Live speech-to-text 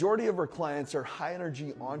Majority of our clients are high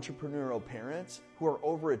energy entrepreneurial parents who are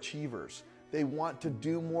overachievers. They want to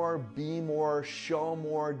do more, be more, show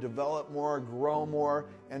more, develop more, grow more,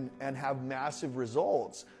 and have massive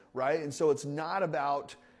results, right? And so it's not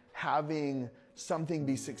about having something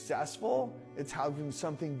be successful, it's having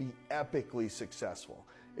something be epically successful.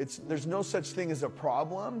 There's no such thing as a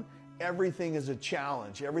problem. Everything is a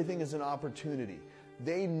challenge. Everything is an opportunity.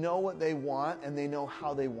 They know what they want and they know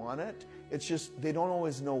how they want it. It's just they don't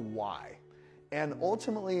always know why. And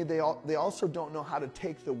ultimately, they also don't know how to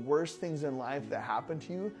take the worst things in life that happen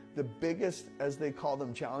to you, the biggest, as they call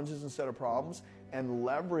them, challenges instead of problems, and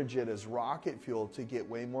leverage it as rocket fuel to get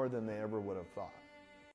way more than they ever would have thought.